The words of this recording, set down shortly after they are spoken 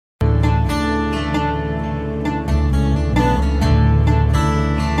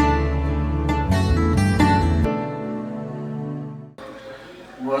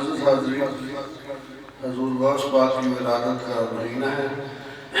غوث پاک کی ولادت کا مہینہ ہے۔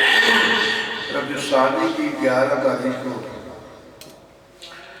 ربیع الثانی کی 11 تاریخ کو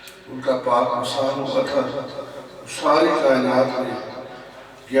ان کا پاک وصال ہوا تھا۔ ساری کائنات میں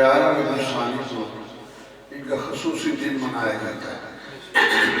 11 ربیع الثانی کو ان کا خصوصی دن منایا جاتا ہے،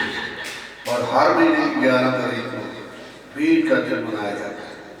 اور ہر مہینے کی 11 تاریخ کو بھی ان کا دن منایا جاتا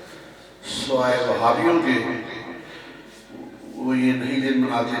ہے۔ سوائے وہابیوں کے، وہ یہ نہیں دن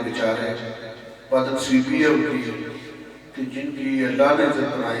مناتے بیچارے، بدنصیبی ہے ان کی کہ جن کی اللہ نے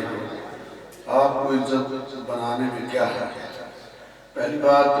عزت بنائی ہو، آپ کو عزت بنانے میں کیا ہے۔ پہلی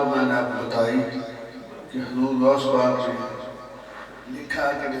بات تو میں نے آپ کو بتائی کہ حضور غوث پاک نے لکھا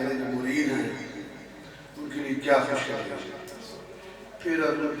کہ میرے جو مرید ہیں ان کے لیے کیا خوشخبری ہے۔ پھر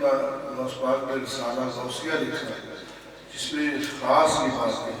حضور غوث پاک نے رسالہ غوثیہ لکھا، جس میں خاص یہ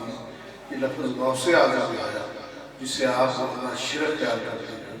بات کہی کہ لفظ غوث اعظم آیا، جس سے آپ اپنا شرک خیال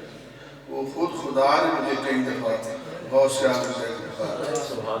کرتے ہیں۔ وہ خود خدا نے مجھے کئی دفعہ غوث اعظم سے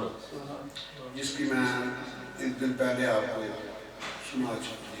کہا، جس کی میں ایک دن پہلے آپ کو سنا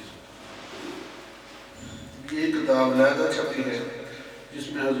چکی ہوں۔ یہ کتاب علیحدہ چھپی ہے جس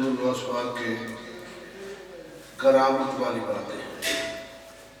میں حضور غوث پاک کے کرامت والی باتیں ہیں۔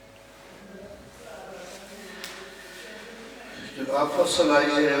 جب آپ فصل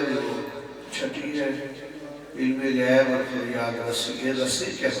آئی ہے جو چھٹی ہے، علم غیب اور فریاد رسی۔ یہ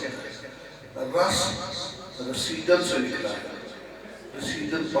رسی کیا ہوتا ہے؟ رس رسیدن سے نکلا ہے،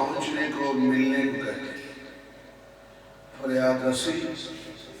 رسیدن پہنچنے کو، ملنے کو کہتے ہیں۔ فریاد رسی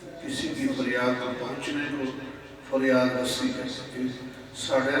کسی کی فریاد کو پہنچنے کو فریاد رسی کہتے ہیں۔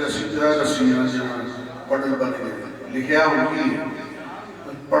 ساڑھے رسیدہ رسیاں جہاں پڑھن بنے گئے لکھیا ہوئی ہے،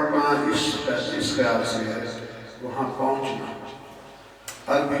 پڑھنا اس خیال سے ہے وہاں پہنچنا۔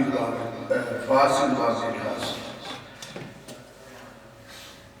 عربی زبان، فارسی زبان کے لحاظ سے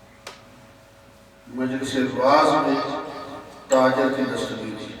مجلس واعظ میں تاجر کی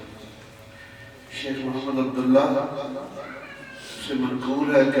دستگیر تھی۔ شیخ محمد عبداللہ سے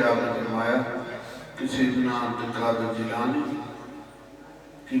منقول ہے کہ آپ نے فرمایا کہ سیدنا عبدالقادر جیلانی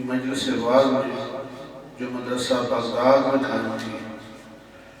کی مجلس واعظ میں جو مدرسہ بغداد میں قائم تھی،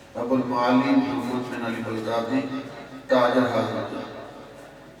 ابو العالی محمد بن علی بغدادی تاجر حاضر تھا۔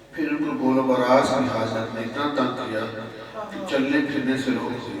 پھر ان کو گول و براز کی حاجت نے اتنا تنگ کیا کہ چلنے پھرنے سے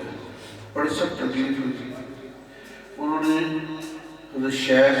روک دیا، بڑی سخت تکلیف ہوئی تھی۔ انہوں نے حضرت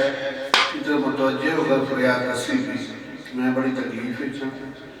شیخ کی طرف متوجہ ہو کر فریاد رسی کی کہ میں بڑی تکلیف ہے،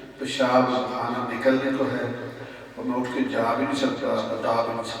 پیشاب کھانا نکلنے کو ہے اور میں اٹھ کے جا بھی نہیں سکتا، بتا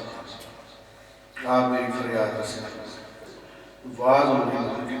بھی نہیں سکتا، آپ میری فریاد رسی۔ واعظ ہونے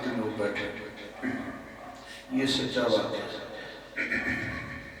میں کتنے لوگ بیٹھے، یہ سچا بات ہے۔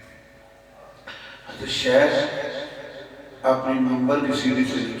 حضرت شیخ اپنی منبر کی سیڑھی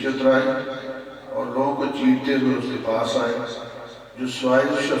سے نیچے اترائے اور لوگوں کو چیرتے ہوئے اس کے پاس آئے، جو سوائے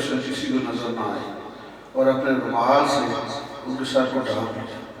اس شخص سے کسی کو نظر نہ آئے، اور اپنے رومال سے ان کے سر کو ڈھانپ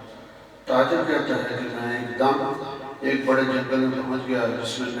لیا۔ تاجر کہتا ہے کہ میں ایک دم ایک بڑے جنگل میں پہنچ گیا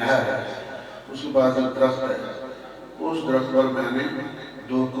جس میں نہر ہے، اس کے بعد ایک درخت ہے۔ اس درخت پر میں نے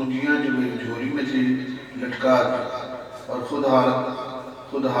 2 کنجیاں جو میری جھولی میں تھی لٹکا دی، اور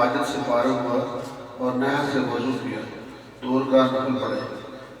خود حاجت سے فارغ ہوا اور نہر سے وضو کیا، 2 رکعت نفل پڑھے۔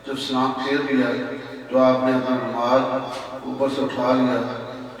 جب سلام پھیر لیا تو آپ نے اپنا رومال اوپر سے اٹھا لیا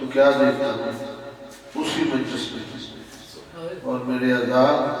تو کیا دیکھتا ہوں، اسی مجلس میں اور میرے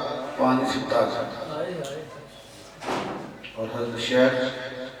اعضاء پانی سے تازہ، اور حضرت شیخ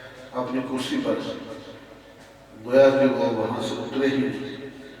اپنی کرسی پر گویا کہ وہ وہاں سے اترے ہی۔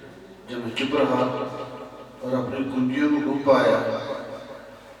 جب میں چپ رہا اور اپنی کنجیوں کو گم پایا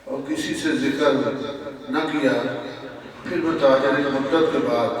اور کسی سے ذکر نہ کیا، پھر میں تاجر ایک مدت کے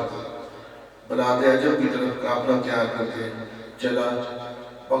بعد بلاد عجم کی طرف قافلہ تیار کر کے چلا۔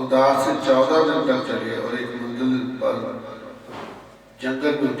 بغداد سے 14 دن تک چلے اور ایک منزل پر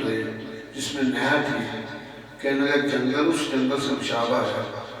جنگل میں اترے جس میں نہر تھی۔ کہنے لگے جنگل اس جنگل سے مشابہ ہے،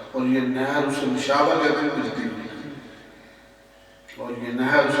 اور یہ نہر اس سے مشابہ کہتے ہیں ملتی ہے، اور یہ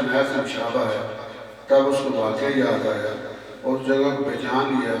نہر اس نہر سے مشابہ ہے۔ تب اس کو واقعہ یاد آیا اور جگہ کو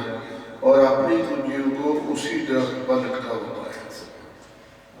پہچان لیا اور اپنی کنجیوں کو اسی درخت پر لٹکا ہوا پایا۔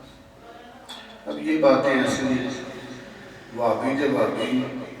 اب یہ باتیں ایسی ہیں، وابی دے وابی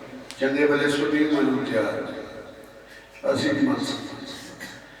چنگے بلے سنی میں تیار اسی نہیں مان سکتے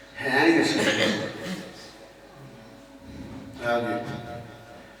ہیں، یہ سب آگے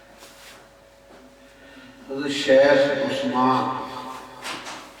حضرت شیخ عثمان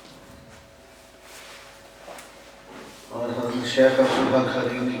اور حضرت شیخ عبداللہ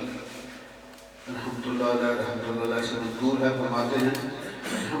خلیلی رحمت اللہ علیہ سے منقول ہے، فرماتے ہیں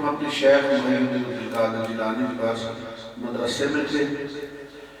ہم ہم اپنے شیخ قادری جیلانی کے پاس مدرسے میں تھے.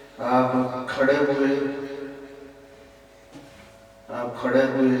 آپ کھڑے ہوئے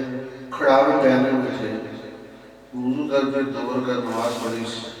کھڑاوے پہنے ہوئے تھے. وضو کر کے دور کر نماز پڑھی.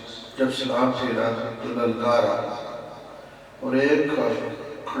 جب سلام پھیرا تو للکارا اور ایک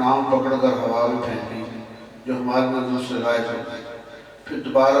کھڑاؤں پکڑ کر ہوا میں پھینکی جو ہماری نظر سے غائب ہو گئی. پھر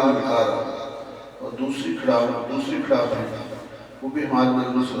دوبارہ للکارا اور دوسری کھڑاؤں پھینکی، وہ بھی ہماری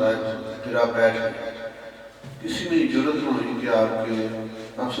نظر سے غائب ہو گئی. پھر آپ بیٹھ گئے. کسی نے جرت نہ ہوئی کہ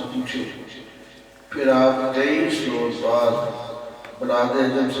آپ سے پوچھے. پھر آپ 23 روز بعد بلاد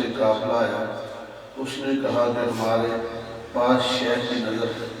اعظم سے قافلہ آیا. اس نے کہا کہ ہمارے پاس شیخ کی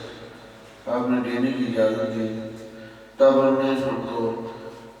نظر ہے، آپ نے دینے کی اجازت دی. تب انہوں نے ہم کو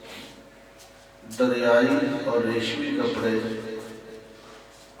ضیائی اور ریشمی کپڑے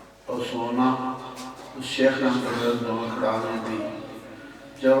اور سونا اس شیخ نام کے حضرت دونوں کھڑانے دی.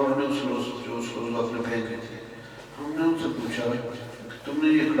 جب ہم نے اس روز اپنے پھینکے تھے، ہم نے ان سے پوچھا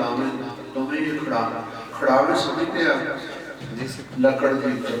تمہیں یہ کھڑاوے سمجھتے ہیں؟ لکڑ کی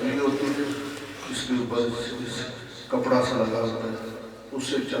چپلی ہوتی ہے اس کے اوپر کپڑا سا لگا ہوتا ہے، اس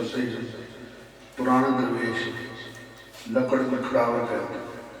سے چلتے ہیں. پرانا درویش لکڑ میں کھڑاوے کہتے ہیں.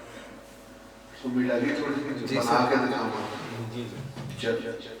 سمجھ لگی تھوڑی؟ بنا کے دکھاؤں. چل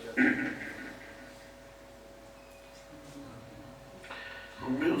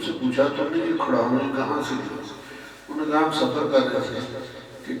ہم نے ان سے پوچھا تم نے یہ کھڑاوے کہاں سے لیا؟ انہوں نے کہا ہم سفر کر رہے تھے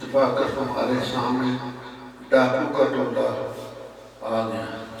کہ اتفاقاً ہمارے سامنے ڈاکو کا ٹولہ آ گیا.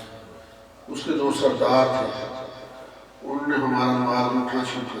 اس کے 2 سردار تھے. انہوں نے ہمارا مال لوٹنا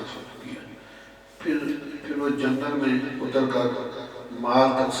شروع کیا. پھر وہ جنگل میں اتر کر مال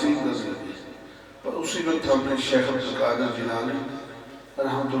تقسیم کرنے لگے. پر اسی وقت ہم نے شیخ برکاتہم جیلانی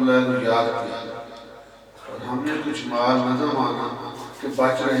رحمۃ اللہ کو یاد کیا اور ہم نے کچھ مال نظر مانگا کہ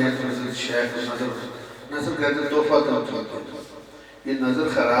بچ رہے تھے. شیخ کو نظر کہتے تحفہ دیتے ہیں. یہ نظر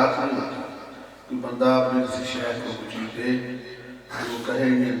خیرات نہیں ہوتی. کوئی بندہ اپنے کسی شیخ کو کچھ دے وہ کہے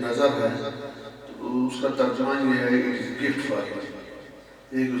یہ نظر ہے تو اس کا ترجمہ یہ ہے کہ گفٹ والی.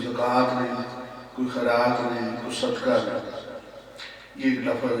 یہ کوئی زکوٰۃ نہیں، کوئی خیرات نہیں، کوئی صدقہ نہیں. یہ ایک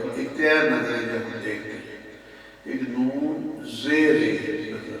لفظ ہے. ایک تیر نظر ہے جب ہم دیکھتے ہیں. ایک نون زیر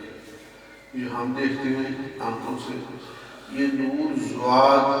نظر یہ ہم دیکھتے ہیں آنکھوں سے. یہ نون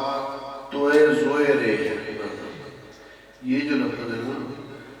زواد توئے زوئے رے ہے. یہ جو لفظ ہے نا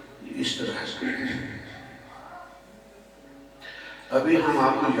اس طرح سے. ابھی ہم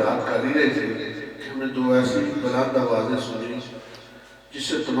آپ کو یاد کر ہی رہے تھے کہ ہم نے 2 ایسی بلند آوازیں سنی جس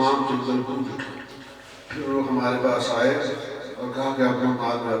سے تمام جنگل کو اٹھا. پھر وہ ہمارے پاس آئے اور کہا کہ اپنا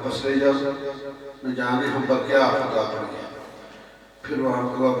مال واپس لے جاؤ، نہ جانے ہم پر کیا آفت آ پڑی. پھر وہ ہم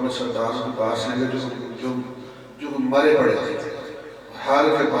کو اپنے سرداروں کے پاس لے گئے جو مرے پڑے تھے. ہر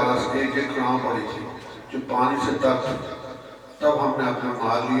کے پاس ایک کھڑاؤں پڑی تھی جو پانی سے تر تھی. تب ہم نے اپنا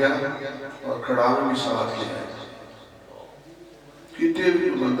مال لیا اور کھڑاؤں بھی ساتھ لیا. کتنے بھی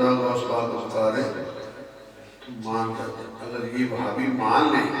بندہ غوث پاک کو پکارے تو مان کرتے. اگر یہ وہابی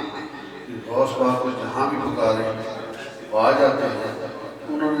مان لیں کہ غوث پاک کو جہاں بھی پکارے آ جاتے ہیں،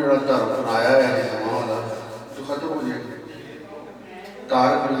 انہوں نے رہتا بنایا ہے والا تو ختم ہو جائے گا.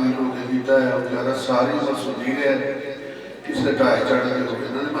 تارک میروں کے بیتا ہے اور جارہ ساری مسئولی ہے کس نے ٹائے چڑھ کے ہوئے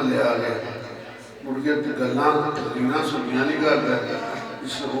انہوں نے ملے آ گئے. مڑ کے گلان تقرینا سنیاں نہیں کرتا ہے.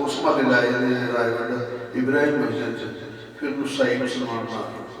 اس سے اوسمہ لے لائے جانے رائے بڑا ابراہیم مسجد سے پھر نسائی مسلمان بنا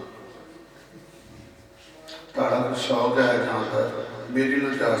تاڑا کا شوق ہے جہاں تھا میری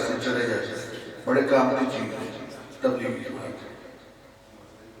لجاز سے چلے جائے. بڑے کام کی چیز ہے تبلیغ کی بات.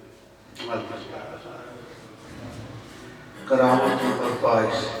 کرامات پر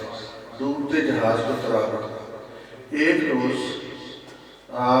 22 ڈوبتے جہاز کو ترابط. ایک روز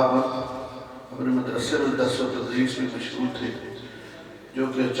آپ اپنے مدرسے میں درس و تدریس میں مشغول تھے جو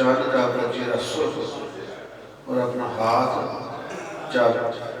کہ اچانک آپ کا چہرہ سرخ اور اپنا ہاتھ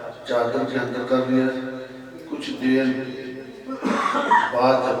چادر کے اندر کر لیا. کچھ دیر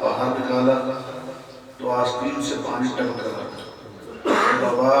بعد جب باہر نکالا تو آستین سے پانی ٹپک رہا.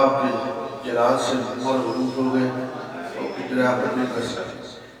 بابا آپ کے جلال سے مرغوب ہو گئے اور ادرا کرنے کا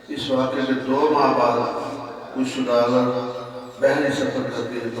سکتے. اس واقعے کے 2 ماہ بعد کچھ سوداگر بحری سفر کر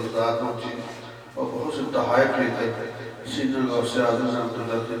کے بغداد پہنچے اور بہت سے تحائف لے کر سینر غوث اعظم رحمۃ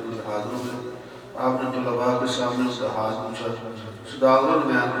اللہ کے حاضروں میں آپ نے طلباء کے سامنے اس کا ہاتھ پوچھا. سوداگر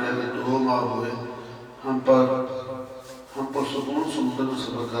نے بیان کیا کہ 2 ماہ ہوئے ہم پر سکون سمندر میں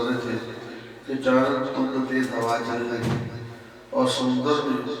سفر کر رہے تھے کہ اچانک اندر تیز ہوا چلنے لگی اور سمندر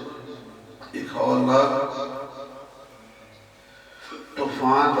میں ایک ہولناک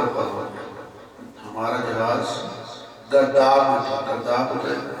طوفان برپا ہوا. ہمارا جہاز گرداب میں تھا. گرداب ہوتا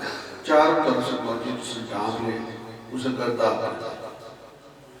ہے چاروں طرف سے موجود جسے ڈھانپ لے اسے گرداب کرتا.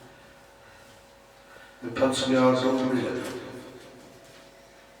 میں پھنس گیا اور ڈوبنے لگا.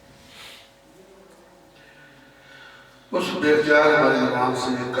 اس بے اختیار ہماری زبان سے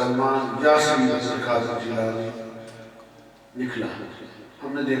کلمہ یا سید قادری جیلانی نکلا.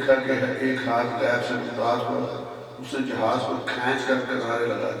 ہم نے دیکھا کہ ایک ہاتھ غیب سے ممتاز ہوا. اس نے جہاز کو کھینچ کر کے نعرے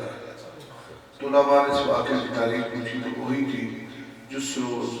لگا دیا. طلباء نے اس واقعے کی تاریخ پوچھی تو وہی تھی جس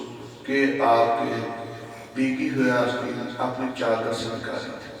روز کہ آپ کے بھیگی ہوئی آستین اپنی چادر سے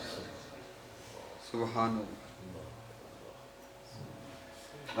نکالی تھی. سبحان اللہ.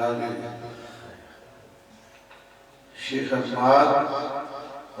 آگے شیخ حضرت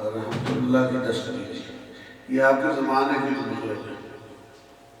رحمت اللہ کی دستگیری. یہ آپ کے زمانے کے بزرگ ہیں.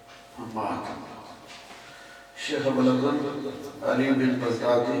 حماد شیخ اعظم علی بن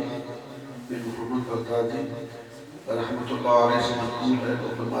برکاتہم بن محمد برکاتہم رحمت اللہ علیہ سے منقول ہے. وہ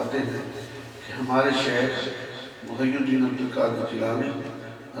فرماتے ہیں کہ ہمارے شیخ محی الدین عبدالقادر جیلانی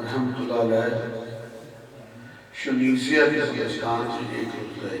رحمت اللہ علیہ شنیسیہ کے قبرستان سے ایک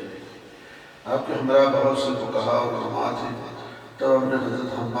روز گئے. آپ کے ہمراہ بہت سے فقہا اور علماء تھے. تب اپنے حضرت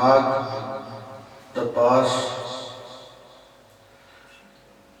حماد دباس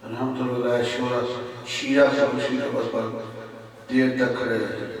رحمت اللہ علیہ شیعہ فروشی نمبر پر دیر تک کھڑے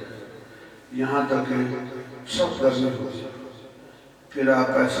رہے یہاں تک کہ سب گرمی ہو گئی. پھر آپ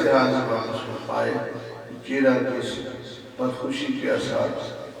ایسے حال میں واپس ہو پائے چہرہ کے پر خوشی کے اثار.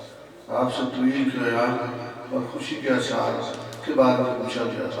 آپ سے طویل قیام اور خوشی کے اثار کے بارے میں پوچھا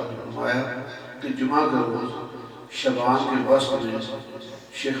گیا تھا. فرمایا کہ جمعہ کا روز شبان کے وسط میں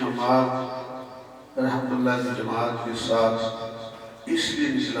شیخ حماد رحمت اللہ کی جماعت کے ساتھ اس لیے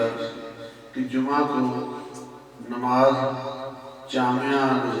نکلا کہ جمعہ کو نماز جامعہ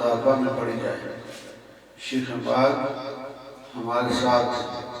نظافہ میں پڑھی جائے. شیخ حماد ہمارے ساتھ.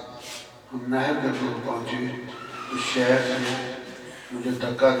 ہم نہر کے طور پہنچے تو شیخ نے مجھے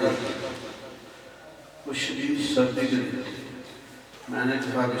دھکا دے دیا. وہ شدید سردی کے دن تھی. میں نے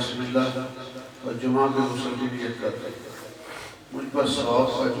کہا بسم اللہ اور جمعہ کے غسل کی نیت کر دی. مجھ پر صوف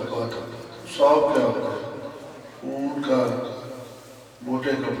کا جبہ تھا. صوف کیا ہوتا ہے؟ اون کا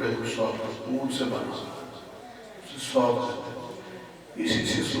موٹے کپڑے کو صوف اون سے بنا صوف کہتے ہیں. اسی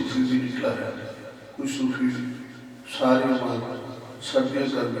سے صوفی بھی نکلا ہے. کچھ صوفی ساری عمر سردیوں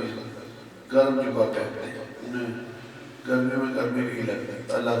گرمی گرم جبہ پہنتے ہیں. انہیں گرمی میں گرمی نہیں لگتی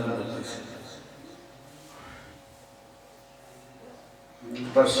اللہ کی مرضی سے.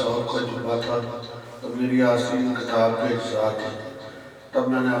 پر صوف کا جبہ تھا تو میری آستین کتاب کے اجزاء تھے. تب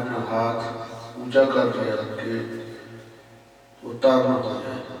میں نے اپنا ہاتھ اونچا کر دیا کہ اتار نہ ہو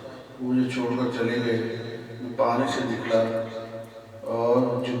جائے. مجھے چھوڑ کر چلے گئے. میں پانی سے نکلا اور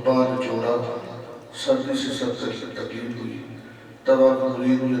جبہ نچوڑا. سردی سے سب تکلیف ہوئی. تب آپ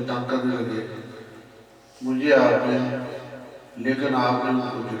مرید مجھے تنگ کرنے لگے. مجھے آپ نے لیکن آپ نے ان کو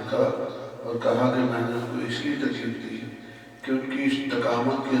جھٹکا اور کہا کہ میں نے ان کو اس لیے تکلیف دی کہ ان کی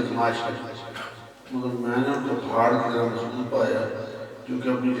استقامت کی آزمائش ہے. مگر میں نے ان کو پہاڑ کی طرح مضبوط پایا جو کہ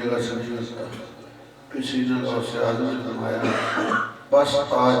اپنی جگہ سے نہیں ہلتا. پھر سینہ اور سے اعظم نے فرمایا بس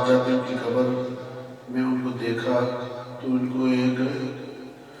آج جب ان کی قبر میں ان کو دیکھا تو ان کو ایک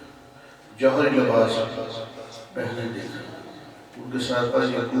جوہری لباس پہنے دیکھا. ان کے سر پر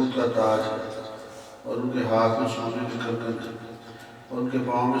یاقوت کا تاج ہے اور ان کے ہاتھ میں سونے کے کنگن ہیں اور ان کے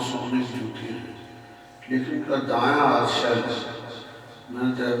پاؤں میں سونے کی جوتیاں ہیں. لیکن ان کا دایاں ہاتھ شرط ہے. میں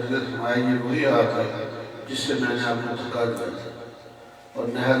نے تحقیق فرمایا یہ وہی ہاتھ ہے جس سے میں نے آپ کو دھکا دیا اور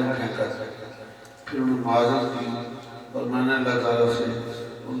نہر میں پھینکا تھا. پھر انہیں معذرت کی اور میں نے اللہ تعالیٰ سے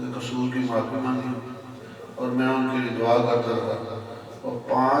ان کے قصور کی معافی مانگی اور میں ان کے لیے دعا کرتا رہا. اور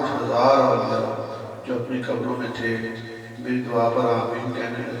 5000 اولیاء جو اپنی قبروں میں تھے میری دعا پر آمین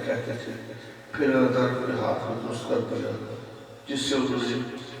کہتے تھے. پھر اللہ تعالیٰ کے ہاتھ میں درست کر دیا جس سے انہوں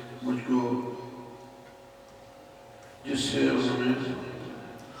نے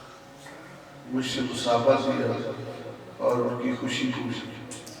مجھ سے مصافحہ کیا اور ان کی خوشی پوچھی.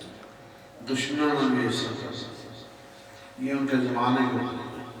 دشمنوں نے بھی ایسا کیا. یہ ان کے زمانے میں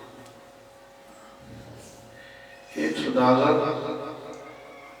ایک سوداگر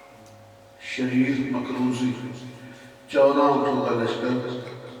شریف مقروضی 14 اونٹوں کا لشکر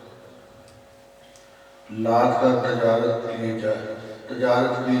لاد کر تجارت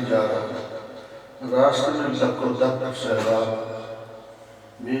بھی جا رہا تھا. راستے میں دک و دک سیلاب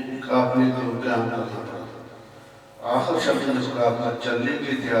میں قافلے کو قیام کرنا پڑا. آخر شخص نے قافلہ چلنے کے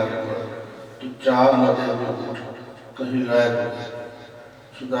لیے تیار ہوا تو 4 لدے ہوئے اونٹ کہیں غائب ہو گئے.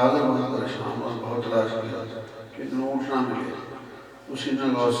 سوداگر بہت پریشان اور بہت تلاش کیا لیکن اونٹ نہ ملے. اسی نے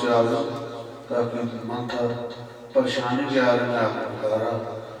غوث اعظم کا مند تھا پریشانی کے عالم میں آپ نے پکارا،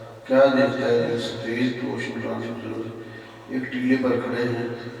 کیا دیکھتا ہے کہ سفید پوش نورانی بزرگ ایک ٹیلے پر کھڑے ہیں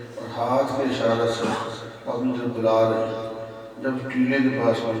اور ہاتھ کے اشارہ سے اپنی طرف بلا رہے ہیں۔ جب ٹیلے کے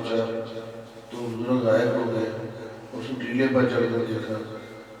پاس پہنچا تو بزرگ غائب ہو گئے۔ اس نے ٹیلے پر چڑھ کر دیکھا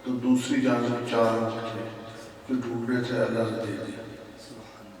تو دوسری جانب 4 اونٹ تھے جو ڈھونڈے تھے، اللہ نے دے دی۔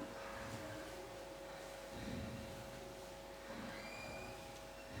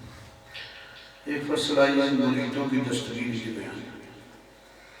 ایک فصل آئی ہے مریدوں کی دستگیری کے بیان۔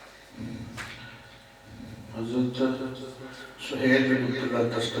 حضرت سہیل بن عبداللہ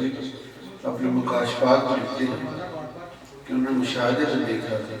تستری اپنے مکاشفات میں لکھتے ہیں کہ انہوں نے مشاہدے سے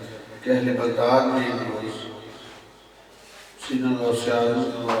دیکھا کہ اہل بغداد میں ایک روز سینہ غوث اعظم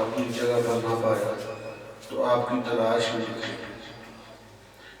کو اپنی جگہ پر نہ پایا تو آپ کی تلاش میں نکلے۔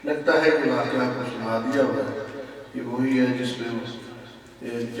 لگتا ہے کہ واقعہ کو سنا دیا ہوا ہے، یہ وہی ہے جس میں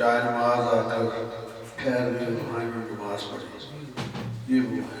جائے نماز آ کر ٹھہر گئے وہاں میں نماز پڑھی، یہ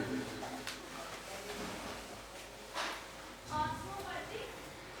وہ ہے۔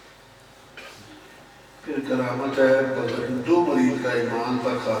 پھر کرامت ہے ہندو مرید کا ایمان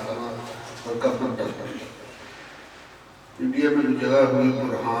پر خاتمہ اور کفن تک۔ انڈیا میں جو جگہ ہوئی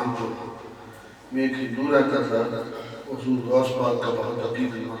برہان پور میں ایک ہندو رہتا تھا، حضور غوث پاک کا بہت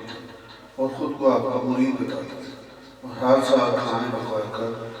عقیدت مند تھا اور خود کو آپ کا مرید بتاتا تھا، اور ہر سال کھانے پکا کر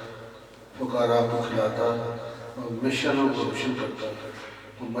فقراء کو کھلاتا اور مشنوں کو روشن کرتا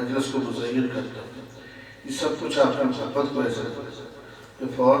اور مجلس کو مزین کرتا۔ یہ سب کچھ آپ کی محبت کو ایسا تھا کہ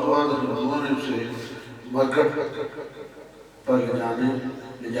فوت ہوا تو ہندوؤں نے اسے مرکٹ پر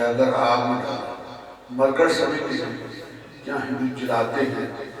لے جا کر آگ میں ڈالا۔ مرکٹ سمجھتے ہیں جہاں ہندو جلاتے ہیں،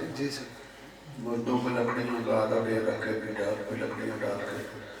 مردوں پہ لکڑیوں کا آدھا ڈھیر رکھ کے ڈال پہ لکڑیاں ڈال کے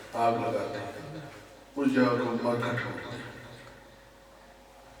آگ لگاتے ہیں، اس جگہ کو مرکٹ ہوتے ہیں۔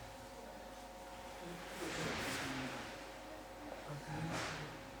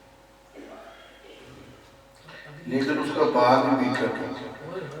 لیکن اس کا باغ بھی بیکھا تھا،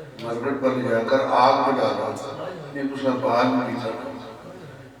 مرکٹ پر لے جا کر آگ میں ڈالا، لیکن اس کا باغ بھی بیکھا تھا۔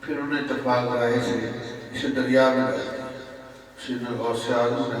 پھر انہوں نے اتفاق رائے سے اسے دریا میں ڈال دیا۔ سینہ غوث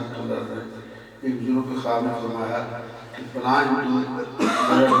اعظم رحمۃ اللہ نے ایک بزرگ کے خواب میں فرمایا کہ فلاں ہندو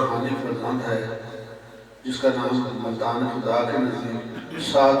میرا روحانی فرزند ہے جس کا نام ملتان خدا کے نزدیک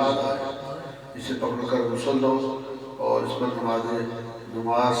سعد ہوتا ہے، اسے پکڑ کر غسل دو اور اس پر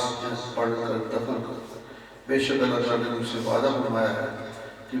نماز پڑھ کر دفن کرو۔ بے شک اللہ تعالیٰ نے مجھ سے وعدہ فرمایا ہے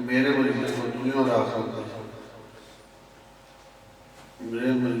کہ میرے مریضوں کو دنیا اور آخرت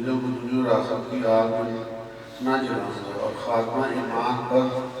کی آگ میں نہ جلاؤں گا اور خاتمہ ایمان پر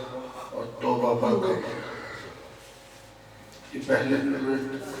اور توبہ پر کروں۔ یہ پہلے دن میں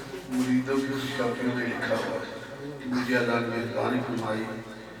مریدوں کی خوشخبریوں میں لکھا ہوا ہے کہ مجھے اللہ نے مہربانی فرمائی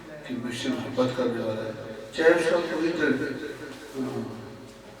کہ مجھ سے محبت کرنے والا ہے، چاہے اس کا کوئی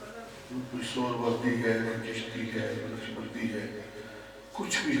کوئی سور وردی ہے، کوئی چشتی ہے، کوئی نقشبندی ہے،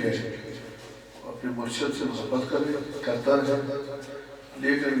 کچھ بھی ہے، اپنے مرشد سے محبت کرتا ہے،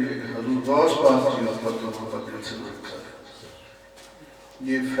 لیکن حضور غوث پاک کی محبت دل سے نہ کرے۔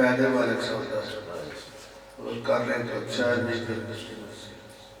 یہ فائدے والے سودا ہے، اور کر لیں تو اچھا ہے، نہیں کریں تو اس کی مرضی۔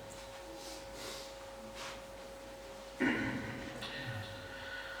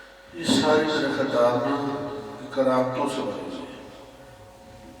 یہ ساری میرے خطاب کرامتوں سے بنی ہے۔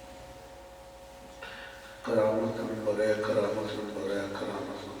 کرامت نمبر ہے، کرامت نمبر ہے،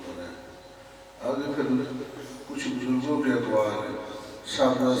 کرامت نمبر ہے۔ آگے پھر کچھ بزرگوں کے اقوال ہیں۔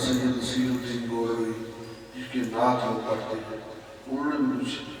 سادہ سید نصیر الدین گولوی جس کے نعت لوگ پڑھتے ہیں، انہوں نے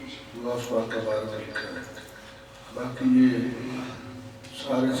مجھ غوث پاک کے بارے میں لکھا ہے۔ باقی یہ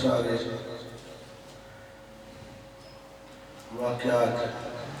سارے واقعات ہیں۔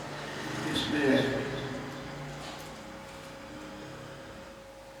 اس میں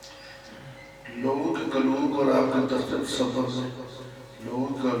لوگوں کے قلوب اور آپ کے دست تصور میں،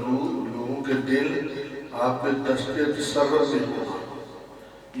 لوگوں کے دل آپ کے دست تصور میں ہونا،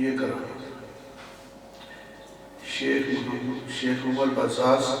 یہ کرنا۔ شیخ عمر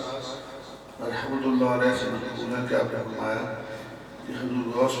بزاز رحمۃ اللہ علیہ سے منقول ہے کہ آپ نے فرمایا کہ حضور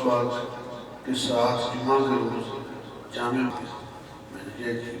غوث پاک کے ساتھ جمعہ کے روز جامع میں نے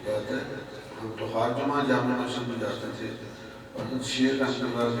یہ بات ہے، ہم تو ہر جمعہ جامع مسجد میں جاتے تھے اور حضرت شیخ رحمۃ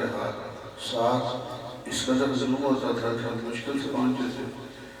اللہ کے ساتھ اس قدر ظلم ہوتا تھا کہ ہم مشکل سے پہنچتے تھے۔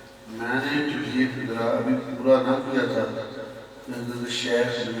 میں نے یہ فکرہ ابھی پورا نہ کیا تھا، حضرت شیخ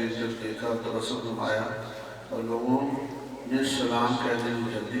نے جب دیکھا تبسم فرمایا اور لوگوں نے سلام کہنے میں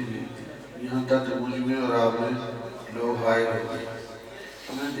جلدی کی، یہاں تک کہ مجھ میں اور آپ میں لوگ حائل ہو گئے۔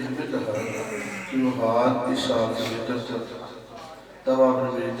 میں نے دل میں کہا کہ وہ حال اس سال سے بہتر تھا، تب آپ نے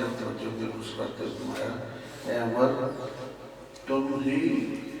میری طرف توجہ کے اس وقت فرمایا اے عمر تم ہی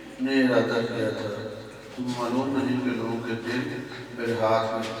نے ارادہ کیا تھا، تم معلوم نہیں کہ لوگوں کے دل میرے ہاتھ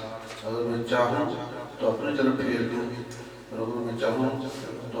میں، اگر میں چاہوں تو اپنی طرف پھیر دوں اور اگر میں چاہوں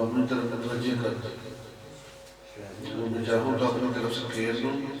تو اپنی طرف متوجہ کر دوں، اگر میں چاہوں تو اپنی طرف سے پھیر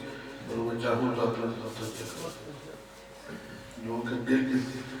دوں اور اگر میں چاہوں تو اپنی طرف متوجہ کر دوں، لوگوں کے دل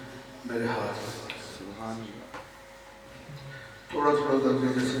میرے ہاتھ میں۔ تھوڑا تھوڑا کر کے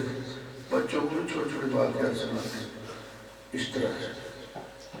جیسے بچوں کو چھوٹے چھوٹے واقعات سناتے ہیں، اس طرح سے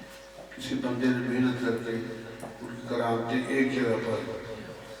کسی بندے نے محنت کر کے ان کی کرامتیں ایک جگہ پر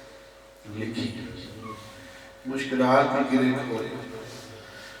لکھی، مشکلات کی گرے کھولے۔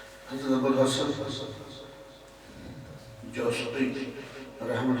 حضرت ابوالحسن جوستی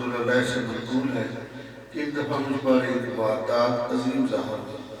رحمۃ اللہ علیہ سے منقول ہے کہ ایک دفعہ مجھ پر ایک واردات عظیم ظاہر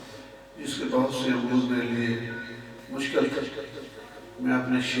ہوئی جس کے بہت سے امور میرے لیے مشکل تھا۔ میں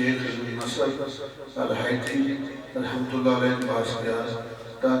اپنے شیخ نصر الحیدر رحمۃ اللہ علیہ کے پاس گیا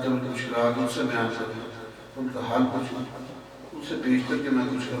تاکہ ان مشکلات ان سے بیان کروں، ان کا حل پوچھوں، ان سے بیشتر کہ میں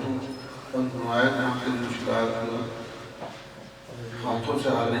کچھ کروں اور فرمایا کہ ہم تیری مشکلات کو ہاتھوں سے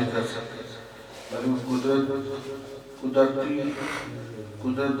حل نہیں کر سکتے بلکہ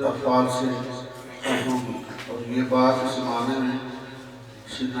قدرت افعال سے حل ہوگی، اور یہ بات اس زمانے میں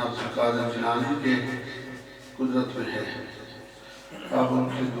سیدنا عبدالقادر جیلانی کے قدرت میں ہے۔ آپ ان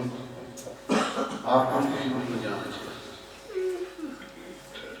کی خدمت میں جانا چاہتے۔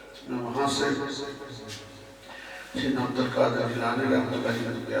 میں وہاں سے سیدنا عبدالقادر جیلانی رحمۃ اللہ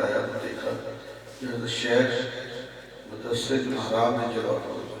علیہ کے آیا تو دیکھا کہ حضرت شیخ مدرسے کے محراب میں جگہ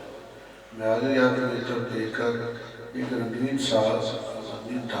ہو۔ میں آگے یا تو میری طرف دیکھ کر ایک رنگین ساز،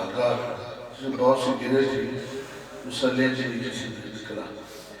 رنگین دھاگا جس میں بہت سی گرے تھی، مسلح کے نیچے سے نکلا۔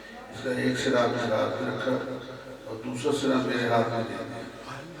 اس کا ایک سرا اپنے ہاتھ میں رکھا اور دوسرا سرا میرے ہاتھ میں دے دیا،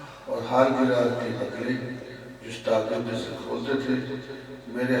 اور ہر گرہ کے بدلے جس دھاگے میں سے کھولتے تھے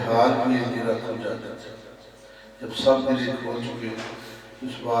میرے ہاتھ میں یہ گرہ کھل جاتا تھا۔ جب سب گرے کھول چکے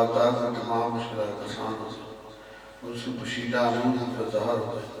اس واردات میں تمام مشکلات آسان ہو گئی اور اس کو پوشیدہ امور پر ظاہر ہو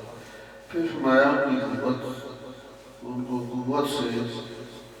گئے۔ پھر فرمایا ان کو قوت سے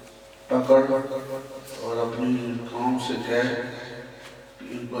پکڑ اور اپنی قوم سے کہہ کہ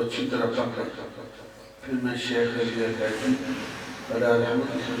ان کو اچھی طرح پکڑ۔ پھر میں شیخ حیدر علیہ رحمت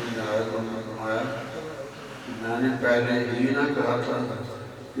کی خدمت میں آیا تو انہوں نے فرمایا کہ میں نے پہلے ہی نہ کہا تھا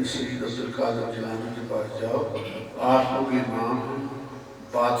کہ سید عبدالقادر جیلانی کے پاس جاؤ، آپ لوگ امام ہیں،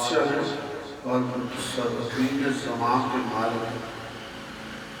 بادشاہ ہیں اور متصرفین زمان کے مالک ہیں۔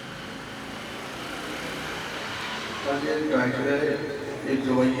 ایک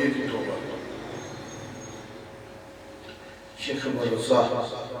رویے کی توبہ۔ شیخ ابو رضا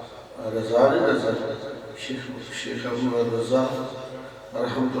شیخ ابو رضا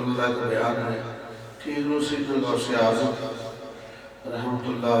رحمۃ اللہ کا بیان ہے کہ حضرت سیدنا غوث اعظم رحمۃ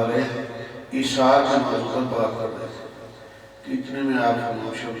اللہ علیہ عیسیٰ کے موضوع پر بات کر رہے تھے کہ اتنے میں آپ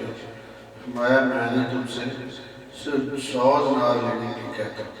خاموش ہو گئے۔ فرمایا میں نے تم سے صرف 100 دینار لینے کی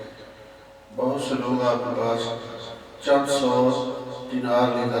کہتا ہوں، بہت سے لوگ آپ کے پاس چند 100 دینار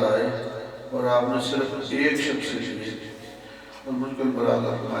لے کر آئے اور آپ نے صرف ایک شخص سے لیے اور مجھ کو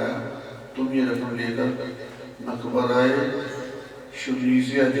برابر فرمایا تم یہ رقم لے کر مقبرہ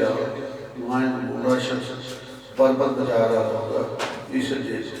شریزیہ جاؤ، وہاں ایک بوڑھا شخص پربت بجا رہا ہوگا، اسے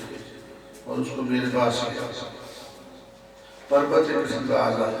دے دو اور اس کو میرے پاس لے آؤ۔ پربت ایک قسم کا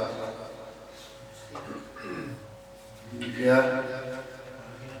آلہ گیا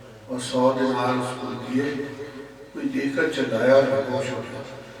اور 100 دینار اس کو دیے۔ کوئی دیکھ کر چلایا اور ہوش ہو گیا۔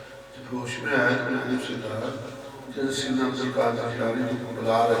 جب ہوش میں آیا تو میں نے اسے کہا جیسے سیدنا عبدالقادر جیلانی تم کو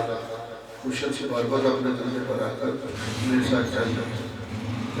بلا رہے، وہ شخص پربت اپنے کندھے پر آ کر میرے ساتھ چل رہے۔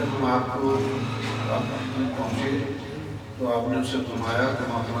 جب ہم آپ کو پہنچے تو آپ نے اسے فرمایا کہ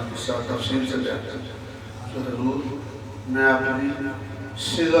ہم اپنا قصہ تفصیل سے بیان کریں۔ تو حضور میں اپنی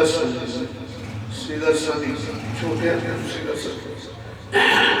صغر صدی چھوٹے ہیں صغر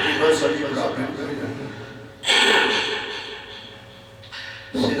صدی بڑھاپے میں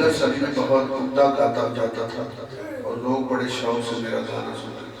صغر صدی میں بہت عمدہ گاتا جاتا تھا اور لوگ بڑے شوق سے میرا گانا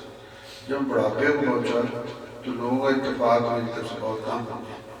سنتے تھے۔ جب بڑھاپے کو پہنچا تو لوگوں کا اتفاق میری طرف سے بہت کم ہو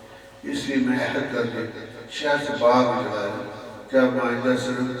گیا، اس لیے میں عہد کر کے شہر سے باہر نکل آیا کہ اب میں آئندہ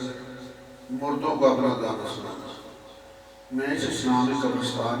صرف مردوں کو اپنا گانا سناؤں۔ میں اس اسلامی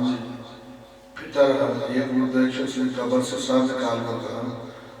قبرستان میں پھرتا رہا، ایک مرد ایک شخص نے قبر سے سر نکال کر کہا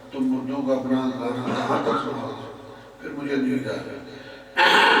تم مردوں کو اپنا گانا کہاں تک سناؤ گے؟ پھر مجھے نیند آ گئی۔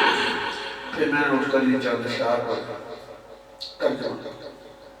 پھر میں نے اٹھ کر یہ چند اشعار ترجمہ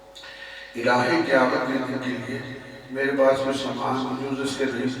الہی قیامت کے دن کے لیے میرے پاس میں سامان موجود اس کے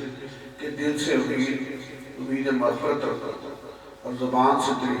نہیں کہ دل سے امید امید مغفرت رکھتا اور زبان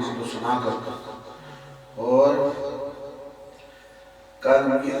سے تیری حمد و ثنا کرتا اور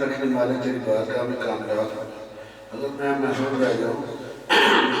کل امید رکھنے والے تیری بارگاہ میں کامیاب ہوں۔ اگر میں محروم رہ جاؤں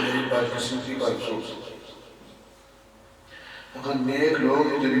میری بدقسمتی پر افسوس۔ اگر نیک لوگ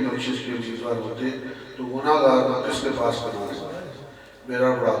تیری بخشش کے امیدوار ہوتے تو گناہ گار کو کس کے پاس بنا سکتے؟ میرا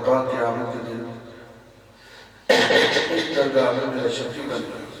بڑھاپا قیامت کے دن اس درگاہ میں میرا شفیع بن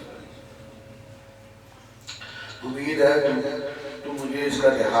جائے۔ امید ہے تو مجھے اس کا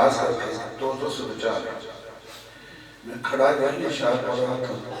لحاظ کر کے دوزخ سے بچا لے۔ میں کھڑا یہی اشارہ پڑھ رہا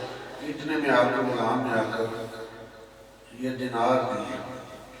تھا اتنے میں آپ کے غلام نے آ کر یہ دینار دیے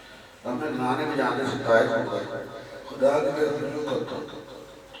اور میں گانے بجانے سے طائب ہو کر خدا کی طرف رجوع کرتا ہوں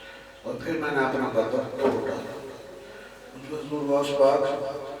اور پھر میں نے اپنا بدن توڑ ڈالا۔ مجھے حضور غوث پاک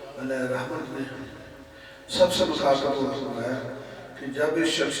علیہ رحمت نے سب سے مخاطب ہو فرمایا کہ جب اس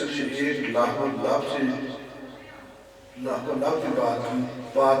شخص نے ایک لاکھ لفظ کی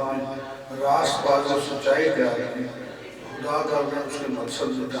بات میں راست باز اور سچائی پیار کی خدا تعالی نے اس کے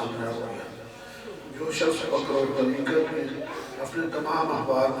مقصد میں کامیاب ہو گیا۔ جو شخص فقر اور طریقت میں اپنے تمام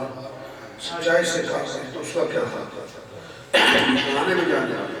احوال میں سچائی سے کام کرے تو اس کا کیا حال ہے؟ گانے میں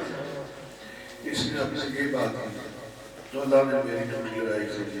جانے والا اس نے اپنے یہ بات کی تو اللہ نے میری ٹوٹی لڑائی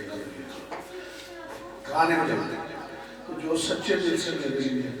سے یہ کر دیا۔ گانے میں جانے تو جو سچے دل سے میرے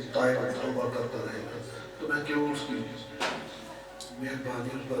لیے طائب توبہ کرتا رہے گا تو میں کیوں اس کی مہربانی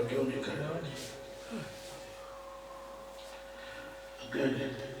اس پر کیوں نہیں کرے گا؟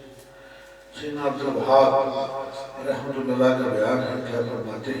 سیدنا عبد الوہاب رحمت اللہ کا بیان ہے کیا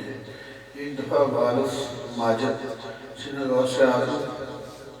فرماتے ہیں ایک دفعہ والد ماجد سیدنا غوث اعظم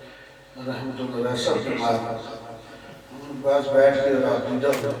رحمت اللہ سب بیمار ہم ان پاس بیٹھ کے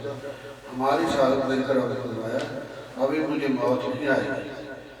رابطہ ہوئے ہماری حالت دیکھ کر ہمیں فرمایا ابھی مجھے موت نہیں آئی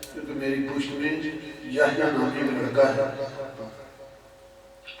کیونکہ میری پشت میں یحییٰ نامی ایک لڑکا ہے۔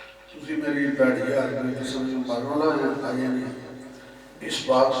 تسی میری بیٹھی آدمی کی سمجھ مارنا ہے آئیے نہیں اس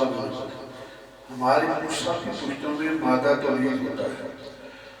بات سے بات ہماری سب کی پشتوں میں مادہ تولید ہوتا ہے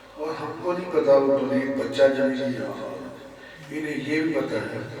اور ہم کو نہیں پتا وہ تولید بچہ جنی نہیں ہے۔ انہیں یہ بھی پتا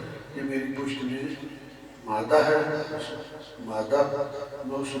ہے کہ میری پشت میں مادہ ہے، مادہ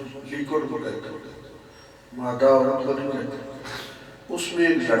لیکوڈ کو کہتے ہیں، مادہ عورت کو نہیں کہتے، اس میں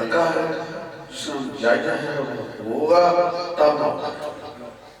ایک لڑکا ہے سمجھایا ہے ہوگا تب ہوگا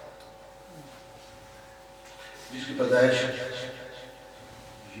جس کی پیدائش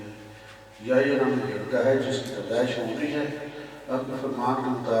یا یہ نام لڑکا ہے جس کی پیدائش ہو رہی ہے اپنے فرمان کے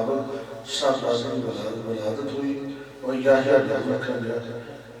مطابق 7 آدمی ولادت ہوئی اور یحییٰ نام رکھا گیا۔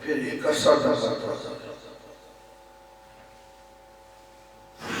 پھر ایک عرصہ تک کرتا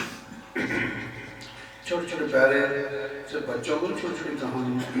چھوٹے چھوٹے پیارے سے بچوں کو چھوٹی چھوٹی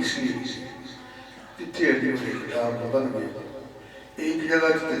کہانی اس لیے کتنی ایڈی بڑی کتاب بن گئی ایک جگہ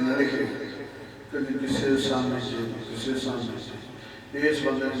جتنے لکھے کبھی کسی سامنے سے اس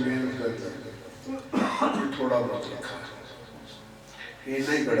بندے نے محنت کرتا یہ تھوڑا بہت لکھا ہے یہ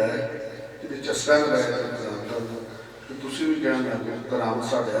نہیں پڑھا ہے کہ چسکا لگایا کہ تسی بھی کہنا کہ کرامات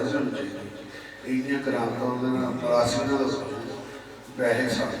ساڑھے عرض میں چاہیے ایڈیاں کرامات ہونے پراسینہ بہے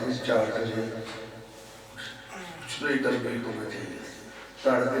سامنے چار کریے کچھ نہیں در بھی ہونا چاہیے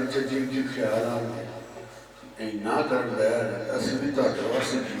تاڑ دل سے جیب جیب خیال آنے اینا کر گیا ہے اسی بھی تاڑ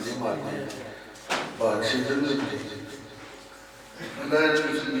سے جینے مارنے ہیں بارشیں دل میں چاہیے اللہ نے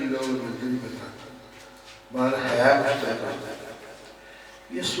اس لیے اور ملتے نہیں پتا بار ہے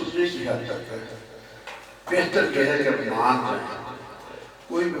مستقل یہ سننے کی حد تک ہے بہتر یہ ہے کہ مان جائیں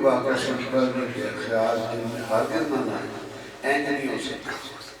کوئی بھی واقعہ سن پر نہیں خیال دل میں حاضر نہ لائیں اینج نہیں ہو سکتا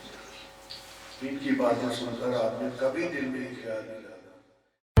ان کی باتیں سن کر آپ نے کبھی دل میں خیال نہیں لایا